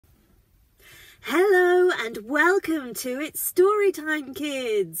and welcome to It's Story Time,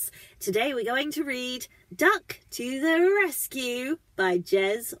 kids. Today we're going to read Duck to the Rescue by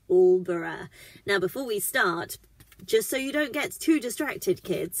Alborough. Now before we start, just so you don't get too distracted,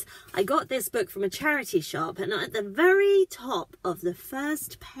 kids, I got this book from a charity shop, and at the very top of the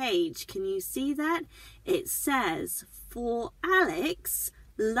first page, can you see that? It says, "For Alex,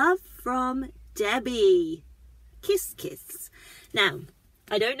 love from Debbie. Kiss, kiss." Now,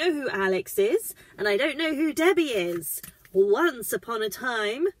 I don't know who Alex is, and I don't know who Debbie is. Once upon a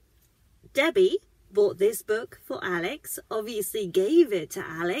time, Debbie bought this book for Alex, obviously gave it to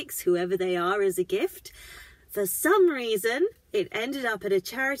Alex, whoever they are, as a gift. For some reason, it ended up at a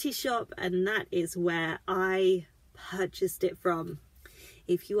charity shop, and that is where I purchased it from.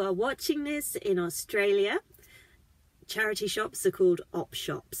 If you are watching this in Australia, charity shops are called op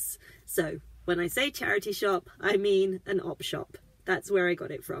shops. So when I say charity shop, I mean an op shop. That's where I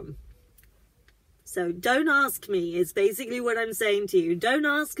got it from. So don't ask me, is basically what I'm saying to you. Don't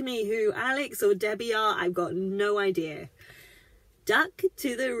ask me who Alex or Debbie are. I've got no idea. Duck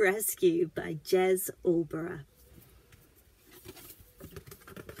to the Rescue by Alborough.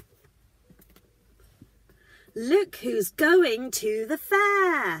 Look who's going to the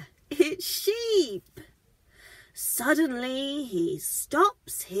fair. It's Sheep. Suddenly he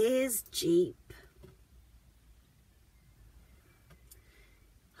stops his jeep.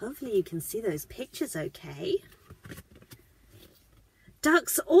 Hopefully you can see those pictures okay.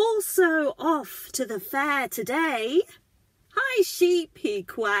 Duck's also off to the fair today. "Hi, Sheep," he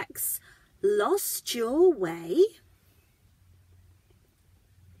quacks. "Lost your way?"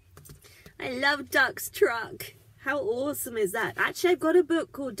 I love Duck's truck. How awesome is that? Actually, I've got a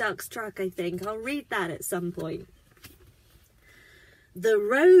book called Duck's Truck, I think. I'll read that at some point. "The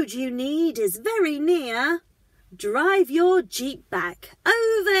road you need is very near. Drive your Jeep back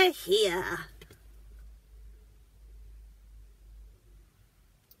over here."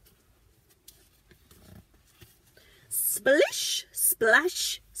 Splish,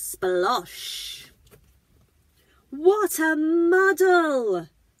 splash, splosh. What a muddle!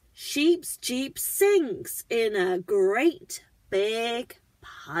 Sheep's Jeep sinks in a great big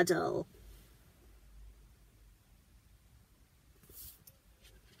puddle.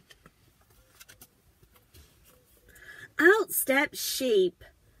 Out steps Sheep.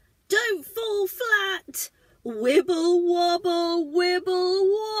 "Don't fall flat. Wibble wobble,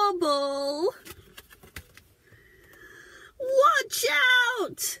 wibble wobble. Watch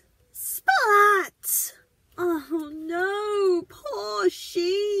out! Splat!" Oh no, poor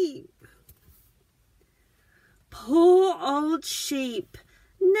Sheep. Poor old Sheep.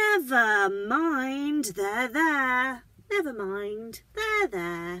 Never mind, they're there. Never mind, they're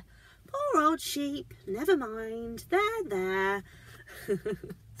there. Poor old Sheep, never mind, they're there.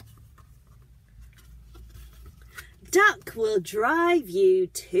 Duck will drive you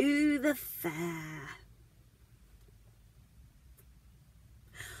to the fair.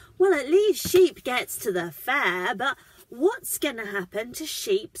 Well, at least Sheep gets to the fair, but what's going to happen to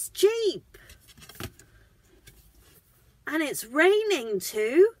Sheep's Jeep? And it's raining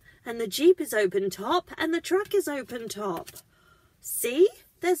too, and the Jeep is open top, and the truck is open top. See?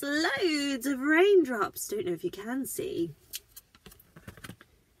 There's loads of raindrops. Don't know if you can see.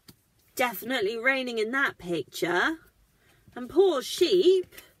 Definitely raining in that picture. And poor Sheep.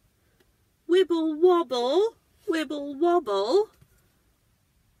 Wibble wobble, wibble wobble.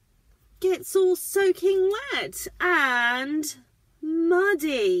 Gets all soaking wet and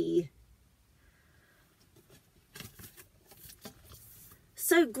muddy.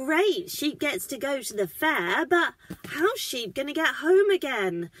 So great, Sheep gets to go to the fair, but how's Sheep going to get home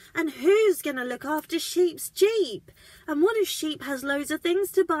again? And who's going to look after Sheep's Jeep? And what if Sheep has loads of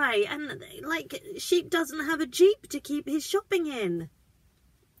things to buy and, like, Sheep doesn't have a Jeep to keep his shopping in?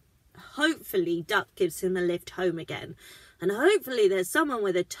 Hopefully Duck gives him a lift home again. And hopefully there's someone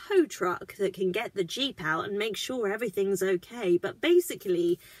with a tow truck that can get the Jeep out and make sure everything's okay. But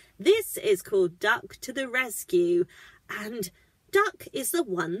basically, this is called Duck to the Rescue, and Duck is the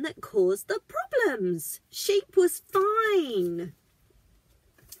one that caused the problems. Sheep was fine.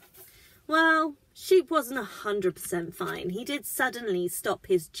 Well, Sheep wasn't 100% fine. He did suddenly stop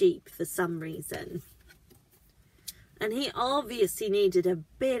his Jeep for some reason. And he obviously needed a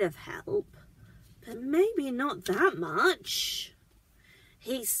bit of help, but maybe not that much.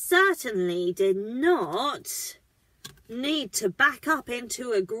 He certainly did not need to back up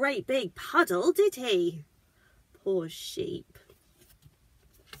into a great big puddle, did he? Poor Sheep.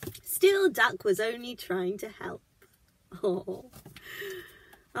 Still, Duck was only trying to help. Oh,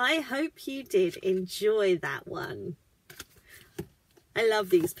 I hope you did enjoy that one. I love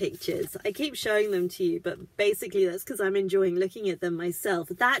these pictures. I keep showing them to you, but basically that's because I'm enjoying looking at them myself.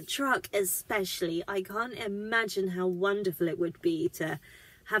 That truck especially, I can't imagine how wonderful it would be to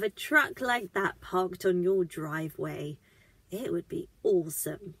have a truck like that parked on your driveway. It would be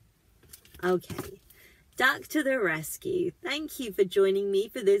awesome. Okay, Duck to the Rescue. Thank you for joining me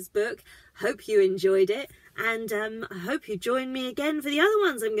for this book. Hope you enjoyed it, and I hope you join me again for the other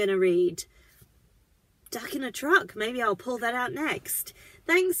ones I'm going to read. Duck in a truck. Maybe I'll pull that out next.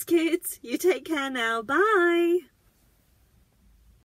 Thanks, kids. You take care now. Bye.